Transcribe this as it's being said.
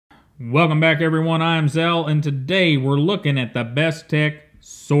Welcome back, everyone. I'm Zell, and today we're looking at the Bestech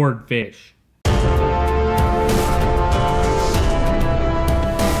Swordfish.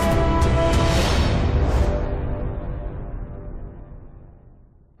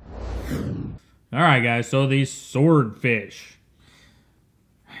 Alright guys, so these swordfish.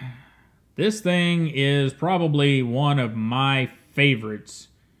 This thing is probably one of my favorites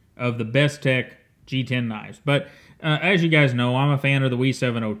of the Bestech G10 knives. But as you guys know, I'm a fan of the WE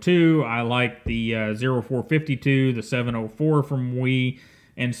 702. I like the 0452, the 704 from WE,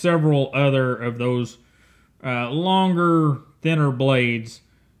 and several other of those longer, thinner blades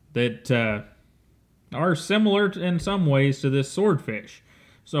that are similar in some ways to this swordfish.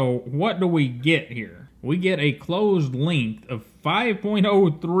 So what do we get here? We get a closed length of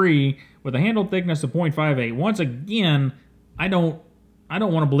 5.03 with a handle thickness of 0.58. Once again, I don't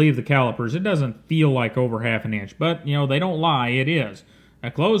want to believe the calipers. It doesn't feel like over half an inch, but you know, they don't lie, it is.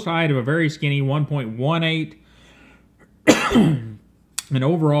 A closed height of a very skinny 1.18, an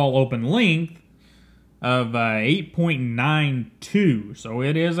overall open length of 8.92, so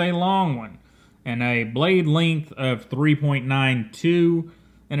it is a long one, and a blade length of 3.92,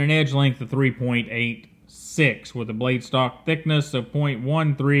 and an edge length of 3.86, with a blade stock thickness of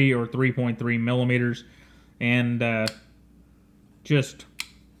 0.13 or 3.3 millimeters, and just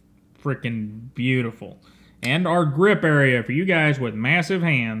freaking beautiful. And our grip area, for you guys with massive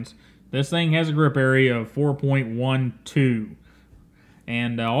hands, this thing has a grip area of 4.12.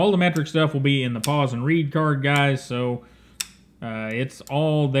 And all the metric stuff will be in the pause and read card, guys, so it's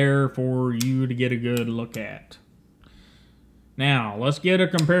all there for you to get a good look at. Now, let's get a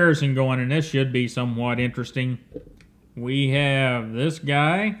comparison going, and this should be somewhat interesting. We have this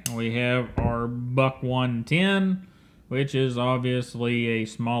guy, we have our Buck 110, which is obviously a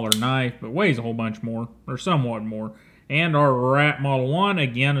smaller knife, but weighs a whole bunch more, or somewhat more. And our Rat Model 1,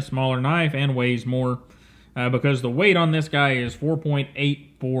 again, a smaller knife and weighs more, because the weight on this guy is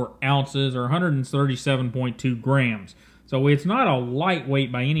 4.84 ounces, or 137.2 grams. So it's not a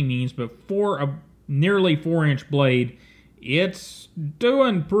lightweight by any means, but for a nearly 4-inch blade, it's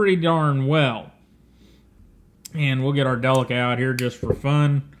doing pretty darn well. And we'll get our Delica out here just for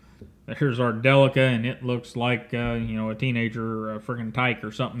fun. Here's our Delica, and it looks like, you know, a teenager or a freaking tyke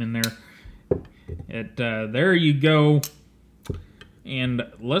or something in there. There you go. And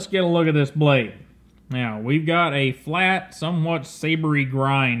let's get a look at this blade. Now, we've got a flat, somewhat sabery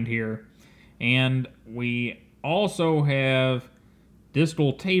grind here. And we also have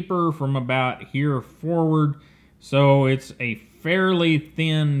distal taper from about here forward. So it's a fairly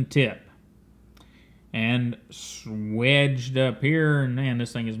thin tip. And wedged up here, and man,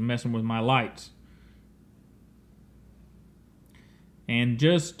 this thing is messing with my lights. And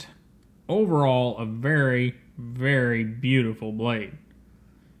just overall, a very, very beautiful blade.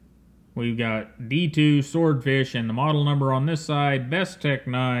 We've got D2 Swordfish and the model number on this side, Bestech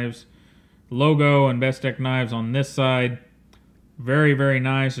Knives, logo and Bestech Knives on this side. Very, very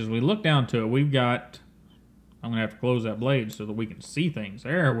nice. As we look down to it, we've got, I'm going to have to close that blade so that we can see things.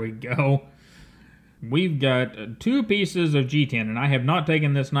 There we go. We've got 2 pieces of G10, and I have not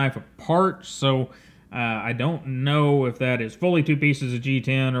taken this knife apart, so I don't know if that is fully 2 pieces of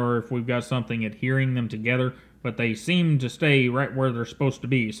G10 or if we've got something adhering them together, but they seem to stay right where they're supposed to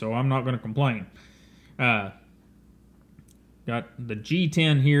be, so I'm not going to complain. Got the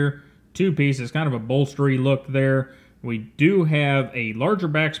G10 here, 2 pieces, kind of a bolstery look there. We do have a larger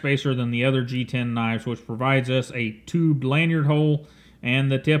backspacer than the other G10 knives, which provides us a tubed lanyard hole,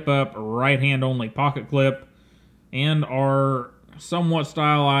 and the tip-up right-hand only pocket clip, and our somewhat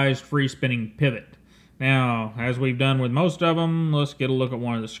stylized free-spinning pivot. Now, as we've done with most of them, let's get a look at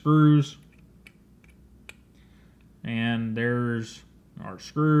one of the screws. And there's our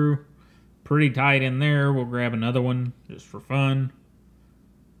screw. Pretty tight in there. We'll grab another one just for fun.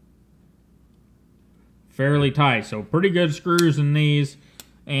 Fairly tight, so pretty good screws in these.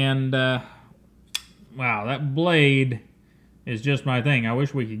 And, wow, that blade is just my thing. I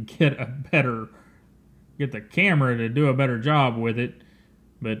wish we could get the camera to do a better job with it,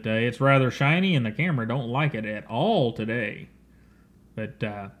 but it's rather shiny and the camera don't like it at all today. But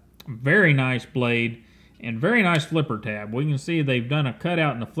very nice blade and very nice flipper tab. We can see they've done a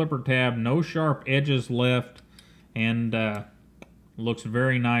cutout in the flipper tab, no sharp edges left, and looks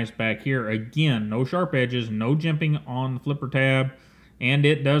very nice back here. Again, no sharp edges, no jimping on the flipper tab, and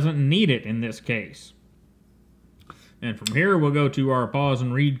it doesn't need it in this case. And from here, we'll go to our pause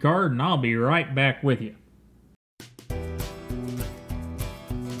and read card, and I'll be right back with you.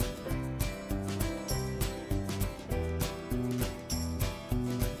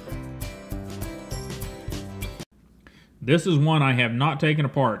 This is one I have not taken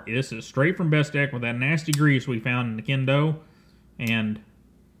apart. This is straight from Bestech with that nasty grease we found in the kendo. And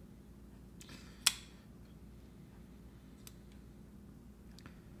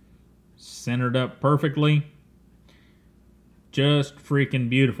centered up perfectly. Just freaking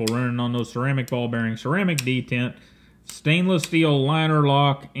beautiful. Running on those ceramic ball bearings, ceramic detent, stainless steel liner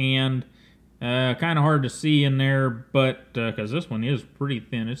lock, and kind of hard to see in there, but because this one is pretty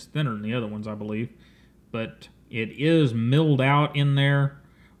thin. It's thinner than the other ones, I believe. But it is milled out in there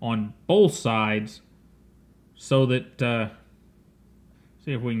on both sides so that,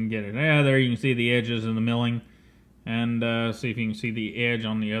 see if we can get it. There you can see the edges of the milling. And see if you can see the edge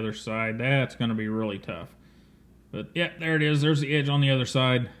on the other side. That's going to be really tough. But yeah, there it is. There's the edge on the other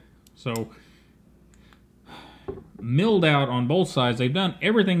side. So, milled out on both sides. They've done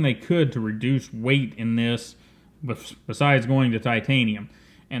everything they could to reduce weight in this, besides going to titanium.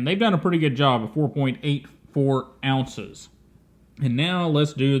 And they've done a pretty good job of 4.84 ounces. And now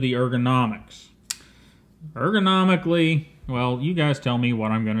let's do the ergonomics. Ergonomically, well, you guys tell me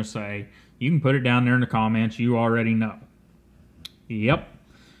what I'm going to say. You can put it down there in the comments. You already know. Yep.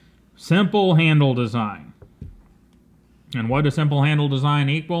 Simple handle design. And what does simple handle design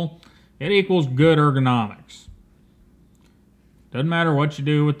equal? It equals good ergonomics. Doesn't matter what you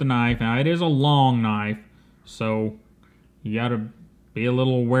do with the knife. Now, it is a long knife, so you got to be a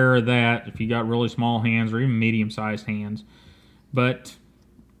little aware of that if you got really small hands or even medium-sized hands. But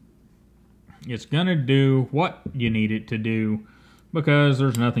it's going to do what you need it to do, because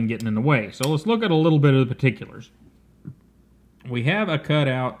there's nothing getting in the way. So let's look at a little bit of the particulars. We have a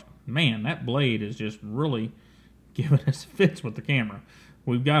cutout. Man, that blade is just really giving us fits with the camera.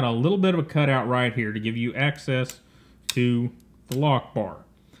 We've got a little bit of a cutout right here to give you access to the lock bar.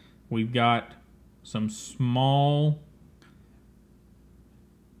 We've got some small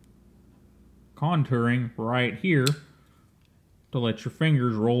contouring right here to let your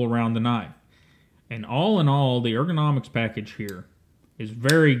fingers roll around the knife. And all in all, the ergonomics package here is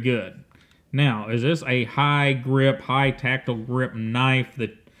very good. Now, is this a high grip, high tactile grip knife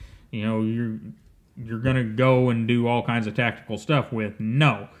that, you know, you're gonna go and do all kinds of tactical stuff with?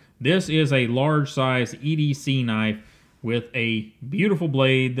 No. This is a large size EDC knife with a beautiful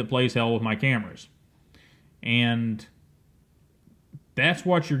blade that plays hell with my cameras. And that's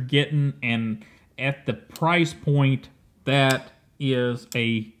what you're getting, and at the price point, that is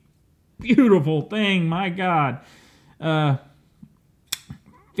a beautiful thing. My God.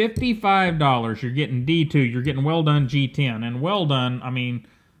 $55, you're getting D2, you're getting well done G10. And well done, I mean,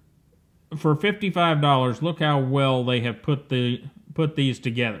 for $55, look how well they have put these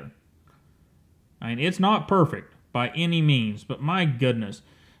together. I mean, it's not perfect by any means, but my goodness,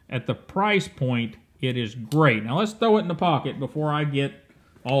 at the price point, it is great. Now let's throw it in the pocket before I get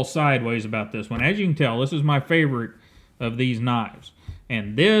all sideways about this one. As you can tell, this is my favorite of these knives.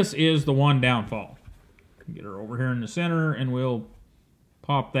 And this is the one downfall. Get her over here in the center, and we'll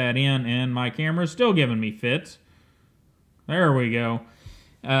pop that in, and my camera is still giving me fits. There we go.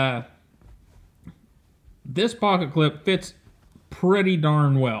 This pocket clip fits pretty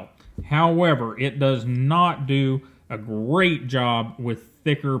darn well. However, it does not do a great job with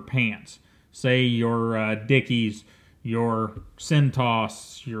thicker pants. Say your Dickies, your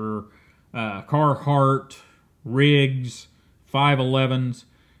Centos, your Carhartt, Riggs, 511s.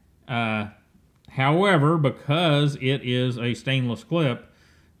 However, because it is a stainless clip,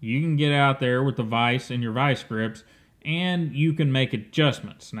 you can get out there with the vise and your vice grips, and you can make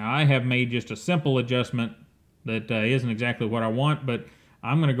adjustments. Now, I have made just a simple adjustment that isn't exactly what I want, but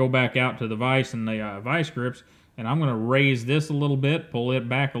I'm going to go back out to the vise and the vice grips, and I'm going to raise this a little bit, pull it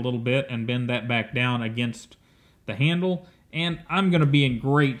back a little bit, and bend that back down against the handle, and I'm going to be in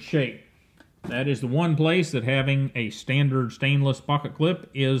great shape. That is the one place that having a standard stainless pocket clip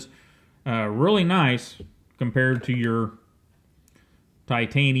is really nice compared to your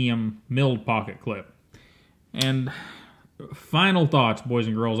titanium milled pocket clip. And final thoughts, boys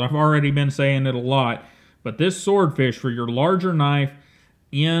and girls. I've already been saying it a lot, but this Swordfish, for your larger knife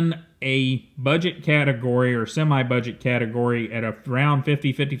in a budget category or semi-budget category at around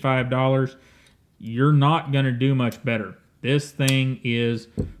 $50, $55, you're not going to do much better. This thing is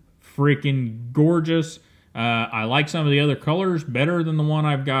freaking gorgeous. I like some of the other colors better than the one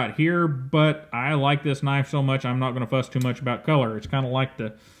I've got here, but I like this knife so much I'm not going to fuss too much about color. It's kind of like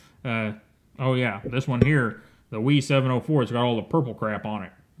the, oh yeah, this one here, the WE 704, it's got all the purple crap on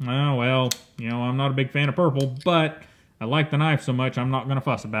it. Oh, well, you know, I'm not a big fan of purple, but I like the knife so much I'm not going to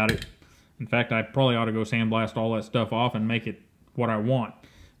fuss about it. In fact, I probably ought to go sandblast all that stuff off and make it what I want.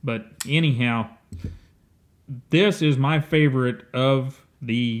 But anyhow, this is my favorite of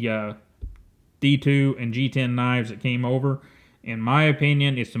the D2 and G10 knives that came over. In my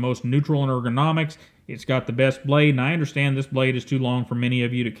opinion, it's the most neutral in ergonomics. It's got the best blade, and I understand this blade is too long for many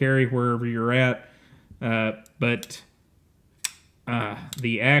of you to carry wherever you're at, but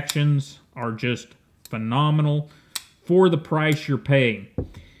the actions are just phenomenal for the price you're paying.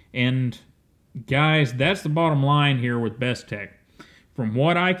 And guys, that's the bottom line here with Bestech. From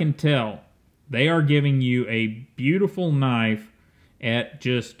what I can tell, they are giving you a beautiful knife at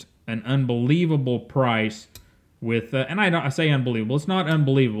just an unbelievable price with, and I say unbelievable, it's not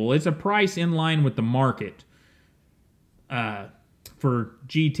unbelievable, it's a price in line with the market for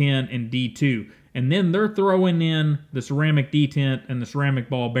G10 and D2. And then they're throwing in the ceramic detent and the ceramic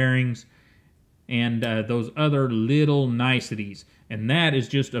ball bearings and those other little niceties. And that is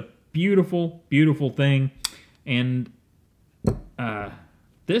just a beautiful, beautiful thing. And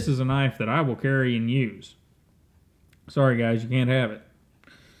this is a knife that I will carry and use. Sorry guys, you can't have it.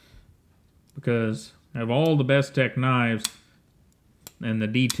 Because of all the Bestech knives and the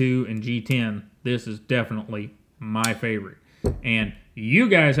D2 and G10, this is definitely my favorite. And you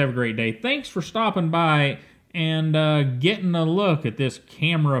guys have a great day. Thanks for stopping by and getting a look at this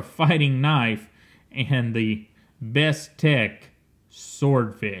camera fighting knife and the Bestech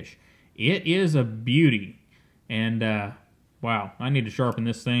Swordfish. It is a beauty. And wow, I need to sharpen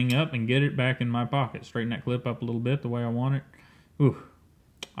this thing up and get it back in my pocket. Straighten that clip up a little bit the way I want it. Ooh,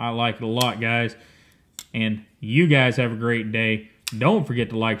 I like it a lot, guys. And you guys have a great day. Don't forget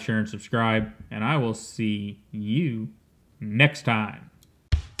to like, share, and subscribe. And I will see you next time.